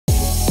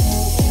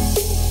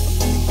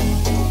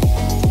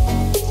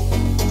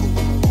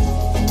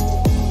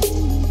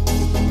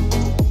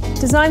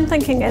Design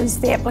thinking is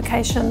the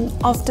application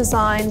of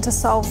design to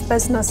solve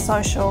business,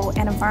 social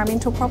and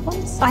environmental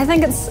problems. I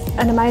think it's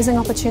an amazing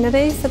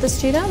opportunity for the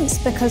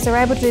students because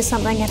they're able to do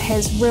something that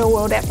has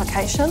real-world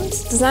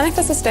applications. Designing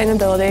for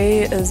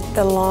sustainability is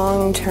the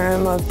long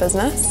term of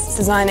business.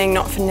 Designing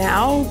not for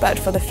now, but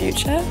for the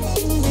future.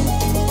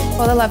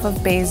 For the Love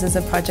of Bees is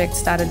a project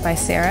started by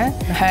Sarah.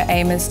 Her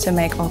aim is to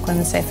make Auckland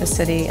the safest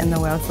city in the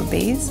world for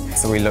bees.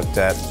 So we looked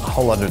at a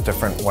whole lot of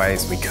different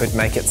ways we could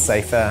make it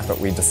safer, but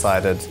we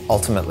decided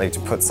ultimately to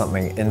put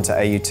something into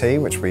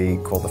AUT, which we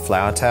call the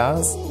flower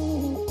towers,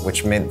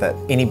 which meant that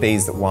any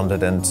bees that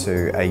wandered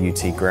into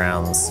AUT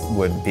grounds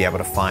would be able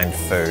to find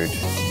food.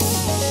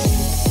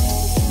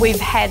 We've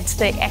had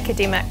the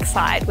academic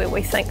side where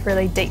we think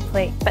really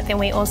deeply, but then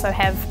we also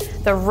have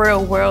the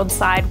real world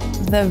side.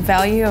 The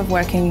value of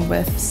working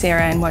with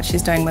Sarah and what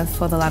she's doing with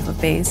For the Love of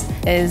Bees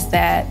is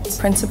that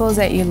principles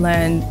that you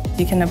learn,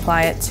 you can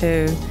apply it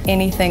to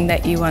anything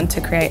that you want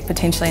to create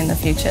potentially in the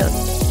future.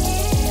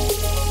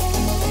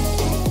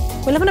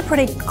 We live in a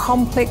pretty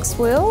complex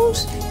world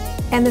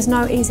and there's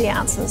no easy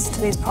answers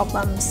to these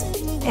problems.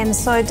 And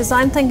so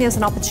design thinking is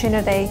an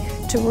opportunity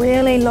to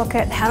really look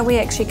at how do we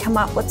actually come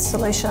up with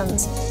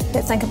solutions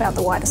that think about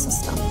the wider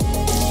system.